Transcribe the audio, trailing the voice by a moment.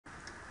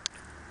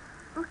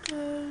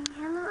Okay,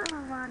 hello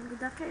everyone,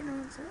 good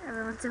afternoon to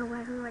everyone to who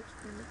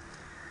watching me.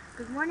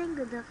 Good morning,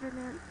 good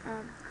afternoon,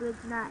 and good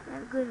night,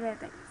 and good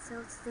evening.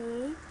 So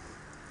today,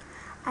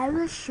 I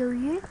will show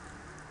you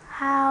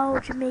how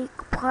to make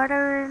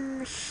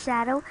pattern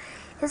shadow.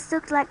 It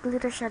looks like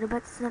glitter shadow,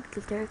 but it's not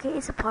glitter, okay?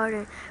 It's a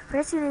pattern.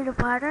 First, you need a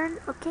pattern,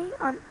 okay?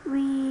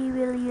 We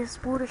will use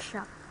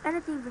Photoshop,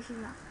 anything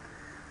Photoshop.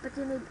 But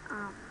you need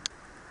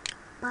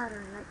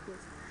pattern like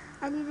this,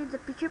 and you need the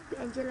picture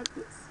PNG like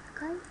this,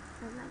 okay,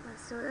 and like that.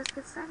 So let's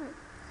get started.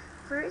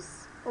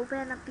 First,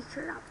 open a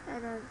picture up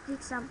and then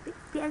click some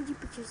PNG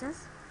pictures,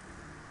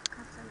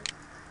 cancel it,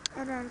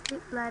 and then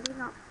click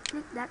blending up,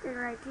 click that and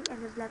right click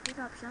and the blending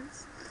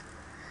options,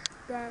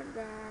 then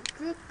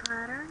click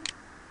pattern.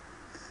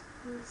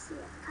 You see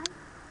it, okay,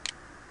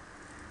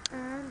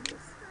 and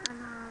this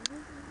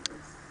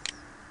this.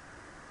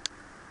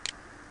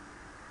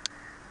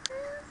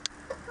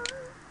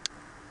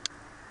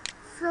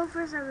 So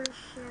first I will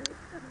share it.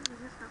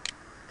 Just now.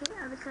 Okay,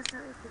 I will cancel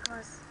it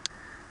because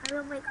I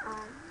will make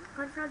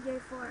Control J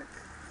for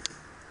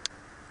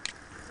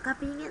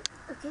copying it.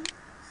 Okay,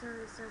 so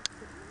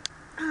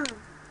oh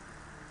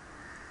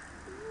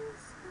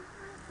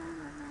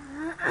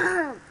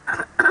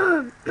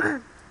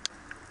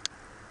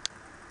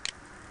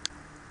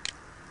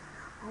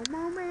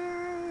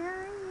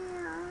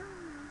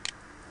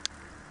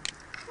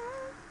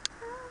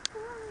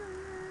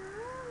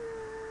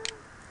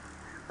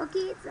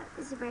okay,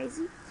 it's very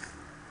easy.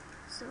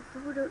 So for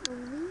who don't know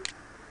me,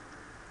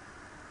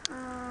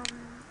 um,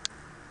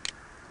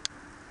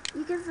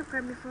 you can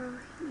subscribe before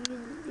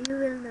you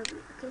will know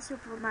me. Okay, so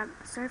for my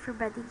sorry for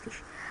bad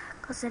English,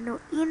 cause I know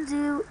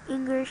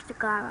English,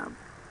 Tagalog,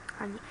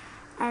 and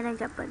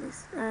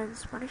Japanese and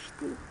Spanish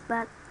too,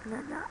 but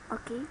no.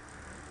 Okay,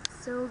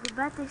 so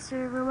goodbye. Thanks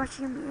for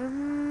watching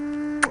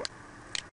me.